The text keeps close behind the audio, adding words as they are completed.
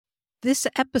This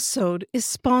episode is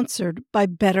sponsored by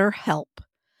BetterHelp.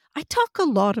 I talk a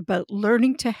lot about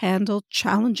learning to handle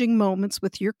challenging moments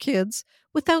with your kids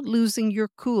without losing your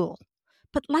cool.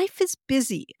 But life is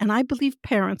busy, and I believe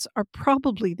parents are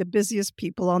probably the busiest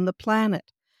people on the planet.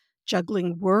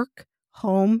 Juggling work,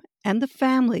 home, and the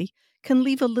family can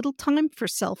leave a little time for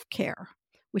self-care,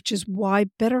 which is why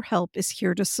BetterHelp is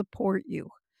here to support you.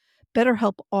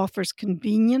 BetterHelp offers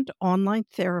convenient online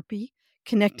therapy,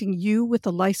 connecting you with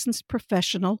a licensed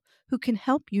professional who can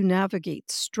help you navigate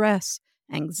stress,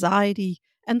 anxiety,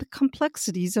 and the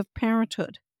complexities of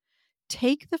parenthood.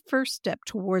 Take the first step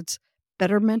towards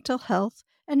better mental health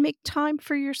and make time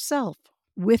for yourself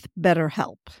with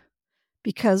BetterHelp.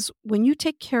 Because when you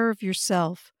take care of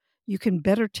yourself, you can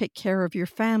better take care of your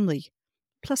family.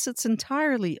 Plus, it's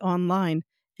entirely online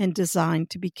and designed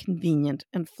to be convenient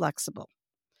and flexible.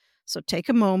 So take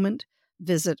a moment,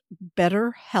 visit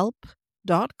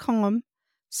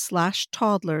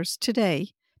betterhelp.com/toddlers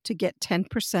today to get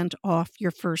 10% off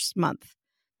your first month.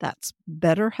 That's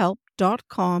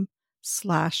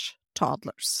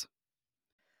betterhelp.com/toddlers.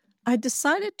 I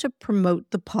decided to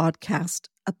promote the podcast,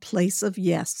 A Place of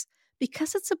Yes,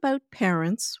 because it's about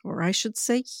parents, or I should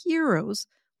say heroes,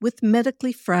 with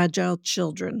medically fragile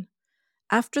children.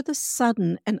 After the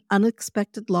sudden and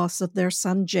unexpected loss of their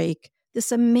son Jake,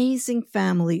 this amazing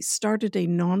family started a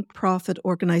nonprofit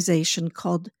organization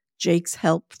called Jake's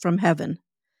Help from Heaven.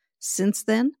 Since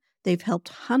then, they've helped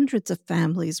hundreds of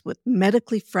families with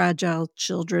medically fragile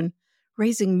children,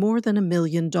 raising more than $1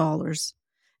 million.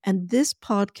 And this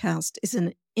podcast is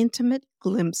an intimate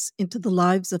glimpse into the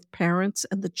lives of parents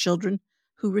and the children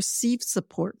who receive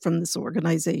support from this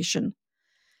organization.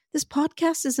 This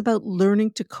podcast is about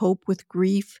learning to cope with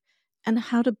grief and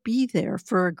how to be there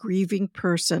for a grieving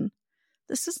person.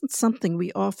 This isn't something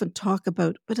we often talk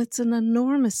about, but it's an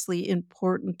enormously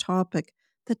important topic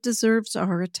that deserves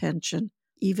our attention,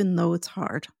 even though it's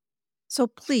hard. So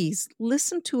please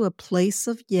listen to A Place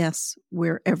of Yes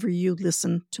wherever you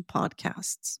listen to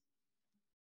podcasts.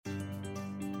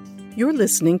 You're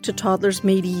listening to Toddlers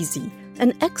Made Easy,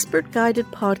 an expert-guided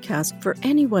podcast for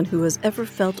anyone who has ever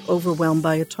felt overwhelmed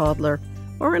by a toddler,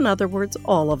 or in other words,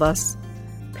 all of us.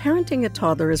 Parenting a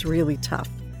toddler is really tough,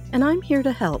 and I'm here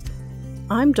to help.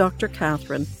 I'm Dr.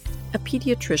 Catherine, a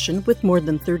pediatrician with more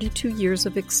than 32 years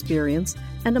of experience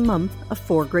and a mom of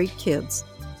 4 great kids.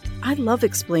 I love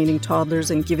explaining toddlers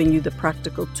and giving you the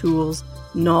practical tools,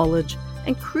 knowledge,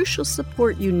 and crucial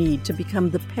support you need to become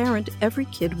the parent every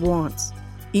kid wants.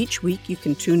 Each week you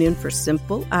can tune in for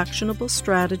simple, actionable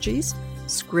strategies,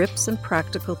 scripts, and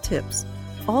practical tips,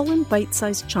 all in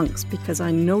bite-sized chunks because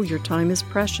I know your time is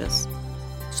precious.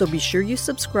 So be sure you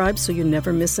subscribe so you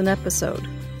never miss an episode.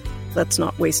 Let's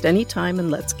not waste any time and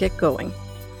let's get going.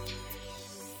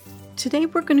 Today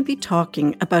we're going to be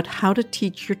talking about how to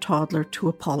teach your toddler to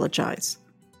apologize.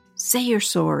 Say you're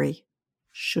sorry.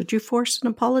 Should you force an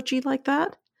apology like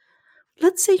that?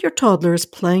 Let's say your toddler is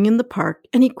playing in the park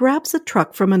and he grabs a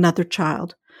truck from another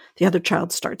child. The other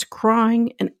child starts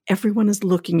crying and everyone is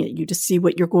looking at you to see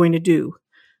what you're going to do.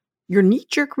 Your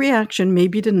knee-jerk reaction may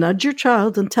be to nudge your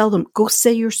child and tell them, go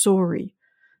say you're sorry,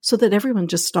 so that everyone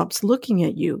just stops looking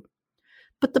at you.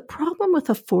 But the problem with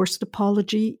a forced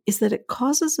apology is that it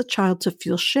causes a child to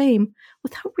feel shame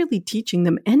without really teaching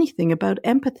them anything about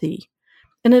empathy.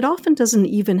 And it often doesn't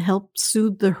even help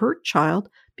soothe the hurt child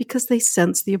because they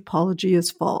sense the apology is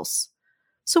false.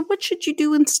 So what should you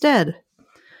do instead?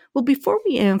 Well, before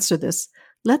we answer this,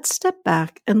 let's step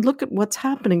back and look at what's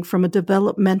happening from a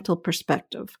developmental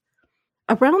perspective.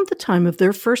 Around the time of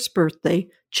their first birthday,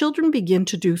 children begin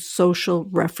to do social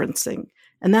referencing,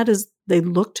 and that is they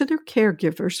look to their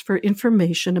caregivers for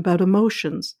information about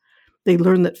emotions. They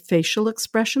learn that facial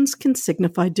expressions can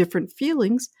signify different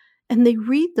feelings, and they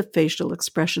read the facial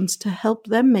expressions to help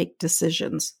them make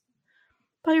decisions.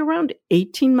 By around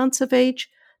 18 months of age,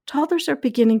 toddlers are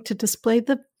beginning to display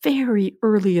the very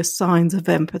earliest signs of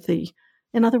empathy.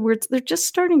 In other words, they're just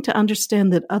starting to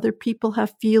understand that other people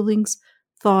have feelings,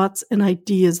 thoughts, and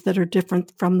ideas that are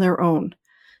different from their own.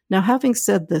 Now, having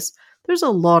said this, there's a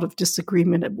lot of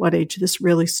disagreement at what age this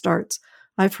really starts.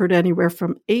 I've heard anywhere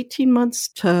from 18 months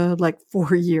to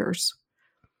 4 years.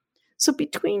 So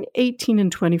between 18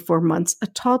 and 24 months, a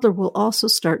toddler will also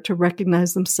start to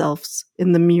recognize themselves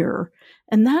in the mirror,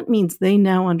 and that means they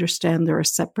now understand they're a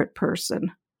separate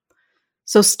person.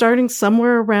 So starting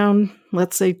somewhere around,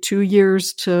 let's say, 2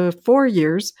 years to 4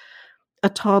 years, a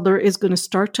toddler is going to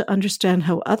start to understand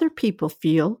how other people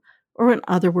feel, or in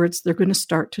other words, they're going to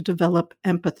start to develop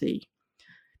empathy.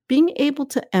 Being able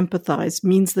to empathize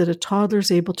means that a toddler is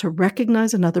able to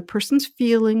recognize another person's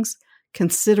feelings,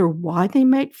 consider why they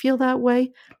might feel that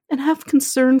way, and have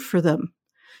concern for them.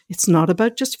 It's not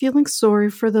about just feeling sorry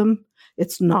for them.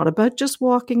 It's not about just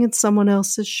walking in someone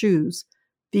else's shoes.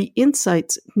 The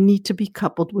insights need to be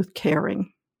coupled with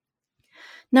caring.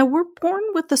 Now, we're born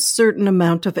with a certain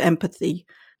amount of empathy,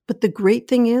 but the great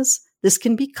thing is this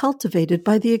can be cultivated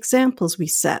by the examples we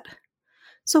set.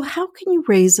 So how can you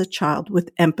raise a child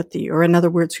with empathy, or in other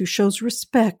words, who shows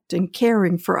respect and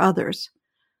caring for others?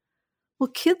 Well,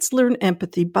 kids learn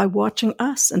empathy by watching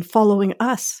us and following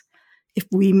us. If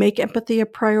we make empathy a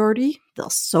priority, they'll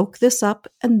soak this up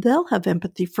and they'll have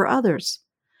empathy for others.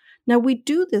 Now, we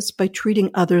do this by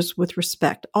treating others with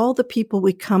respect, all the people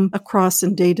we come across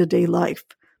in day-to-day life.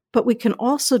 But we can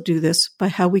also do this by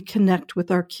how we connect with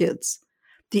our kids.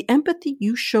 The empathy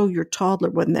you show your toddler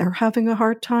when they're having a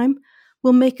hard time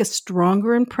will make a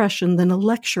stronger impression than a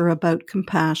lecture about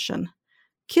compassion.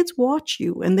 Kids watch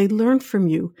you and they learn from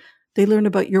you. They learn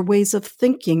about your ways of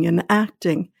thinking and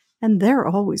acting, and they're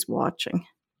always watching.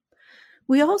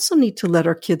 We also need to let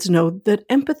our kids know that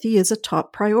empathy is a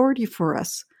top priority for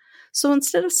us. So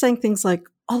instead of saying things like,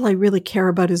 all I really care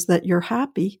about is that you're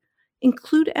happy,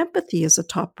 include empathy as a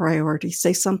top priority.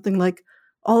 Say something like,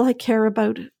 all I care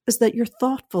about is that you're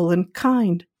thoughtful and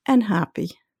kind and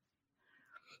happy.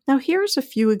 Now, here's a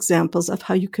few examples of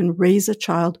how you can raise a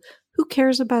child who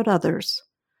cares about others.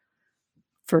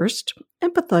 First,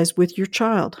 empathize with your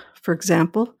child. For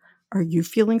example, are you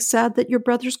feeling sad that your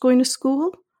brother's going to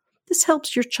school? This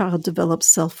helps your child develop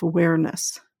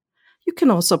self-awareness. You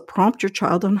can also prompt your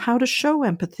child on how to show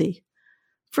empathy.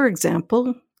 For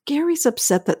example, Gary's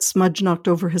upset that Smudge knocked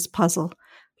over his puzzle.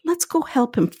 Let's go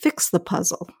help him fix the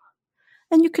puzzle.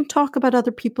 And you can talk about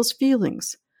other people's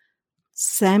feelings.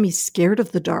 Sammy's scared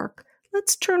of the dark.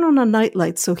 Let's turn on a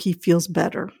nightlight so he feels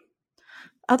better.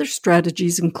 Other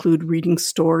strategies include reading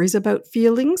stories about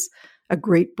feelings. A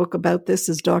great book about this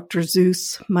is Dr.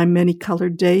 Seuss' My Many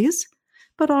Colored Days.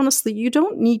 But honestly, you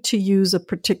don't need to use a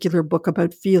particular book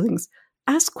about feelings.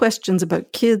 Ask questions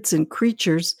about kids and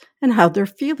creatures and how they're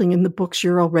feeling in the books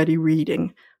you're already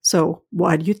reading. So,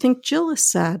 why do you think Jill is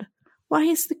sad? Why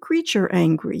is the creature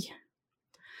angry?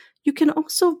 You can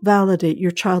also validate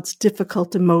your child's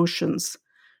difficult emotions.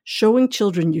 Showing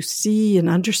children you see and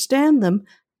understand them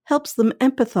helps them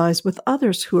empathize with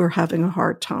others who are having a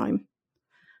hard time.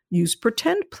 Use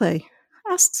pretend play.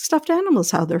 Ask stuffed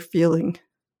animals how they're feeling.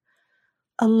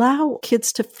 Allow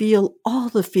kids to feel all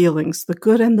the feelings, the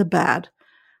good and the bad,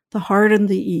 the hard and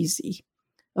the easy.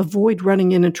 Avoid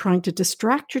running in and trying to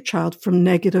distract your child from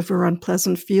negative or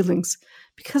unpleasant feelings,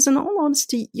 because in all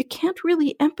honesty, you can't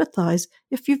really empathize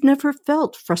if you've never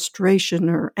felt frustration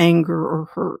or anger or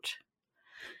hurt.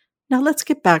 Now let's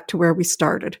get back to where we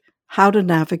started, how to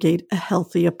navigate a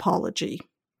healthy apology.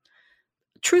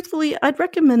 Truthfully, I'd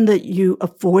recommend that you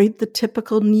avoid the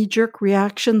typical knee-jerk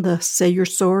reaction, the say you're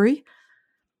sorry.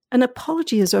 An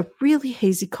apology is a really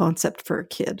hazy concept for a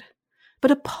kid.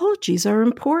 But apologies are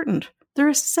important. They're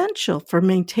essential for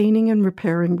maintaining and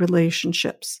repairing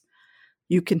relationships.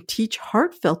 You can teach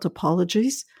heartfelt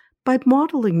apologies by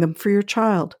modeling them for your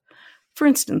child. For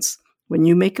instance, when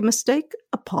you make a mistake,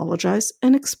 apologize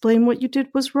and explain what you did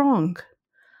was wrong.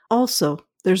 Also,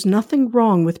 there's nothing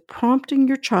wrong with prompting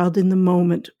your child in the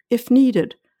moment if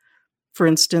needed. For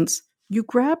instance, you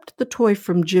grabbed the toy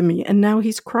from Jimmy and now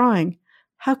he's crying.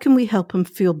 How can we help him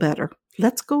feel better?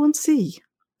 Let's go and see.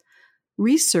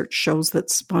 Research shows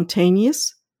that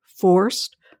spontaneous,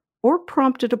 forced, or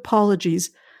prompted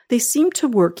apologies, they seem to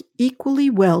work equally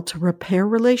well to repair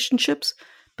relationships,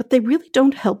 but they really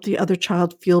don't help the other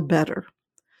child feel better.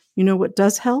 You know what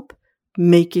does help?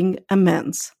 Making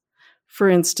amends. For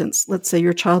instance, let's say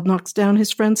your child knocks down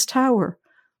his friend's tower.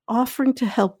 Offering to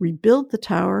help rebuild the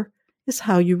tower is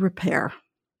how you repair.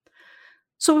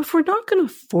 So if we're not going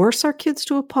to force our kids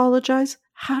to apologize,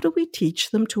 how do we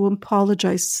teach them to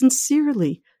apologize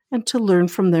sincerely and to learn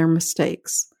from their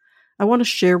mistakes? I want to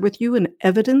share with you an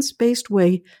evidence-based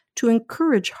way to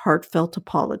encourage heartfelt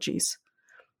apologies.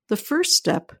 The first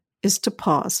step is to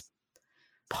pause.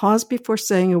 Pause before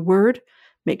saying a word.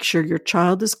 Make sure your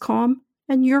child is calm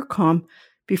and you're calm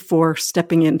before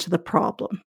stepping into the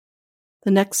problem.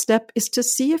 The next step is to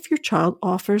see if your child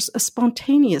offers a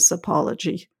spontaneous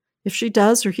apology. If she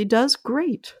does or he does,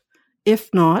 great. If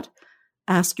not,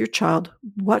 ask your child,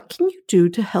 what can you do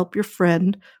to help your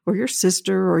friend or your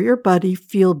sister or your buddy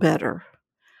feel better?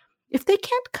 If they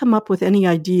can't come up with any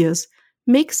ideas,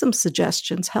 make some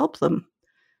suggestions, help them.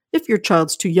 If your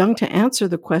child's too young to answer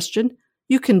the question,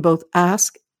 you can both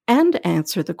ask and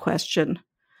answer the question.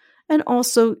 And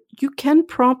also, you can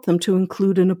prompt them to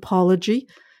include an apology,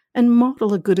 and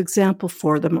model a good example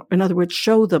for them. In other words,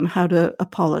 show them how to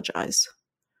apologize.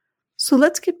 So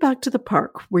let's get back to the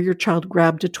park where your child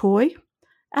grabbed a toy.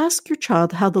 Ask your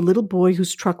child how the little boy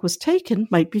whose truck was taken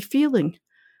might be feeling.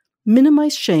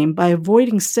 Minimize shame by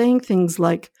avoiding saying things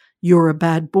like, "You're a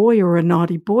bad boy" or "a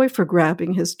naughty boy for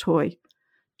grabbing his toy."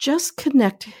 Just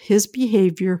connect his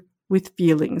behavior with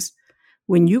feelings.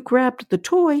 When you grabbed the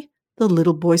toy, the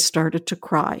little boy started to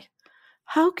cry.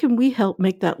 How can we help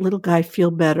make that little guy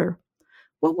feel better?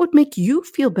 What would make you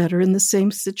feel better in the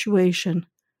same situation?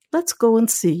 Let's go and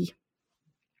see.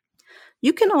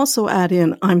 You can also add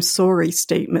in "I'm sorry"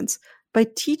 statements by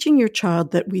teaching your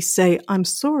child that we say "I'm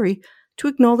sorry" to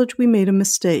acknowledge we made a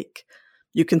mistake.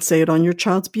 You can say it on your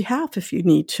child's behalf if you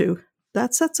need to.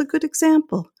 That sets a good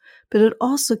example, but it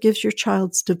also gives your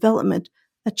child's development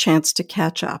a chance to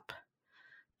catch up.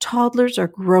 Toddlers are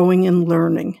growing and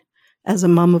learning. As a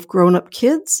mom of grown-up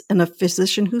kids and a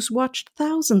physician who's watched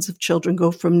thousands of children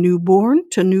go from newborn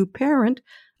to new parent,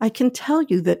 I can tell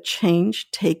you that change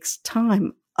takes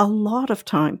time, a lot of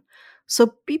time.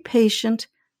 So be patient,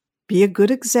 be a good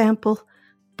example,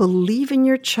 believe in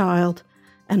your child,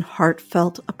 and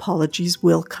heartfelt apologies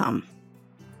will come.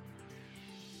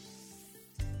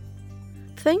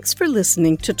 Thanks for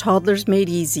listening to Toddlers Made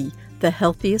Easy, the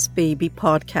Healthiest Baby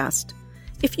podcast.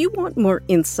 If you want more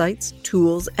insights,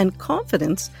 tools, and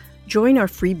confidence, join our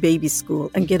free baby school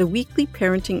and get a weekly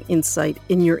parenting insight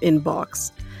in your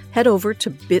inbox. Head over to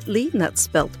bit.ly, and that's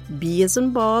spelled B as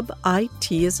in Bob,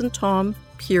 I-T as in Tom,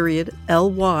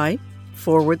 /L-Y/join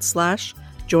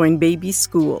baby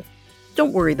school.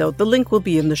 Don't worry though, the link will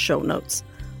be in the show notes.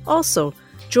 Also,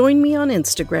 join me on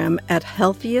Instagram at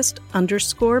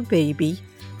healthiest_baby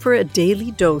for a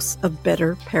daily dose of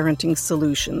better parenting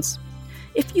solutions.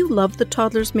 If you love the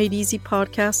Toddlers Made Easy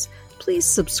podcast, please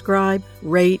subscribe,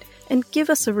 rate, and give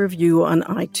us a review on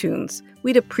iTunes.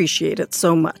 We'd appreciate it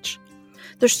so much.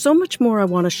 There's so much more I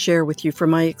want to share with you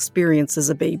from my experience as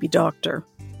a baby doctor.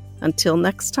 Until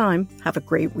next time, have a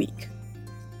great week.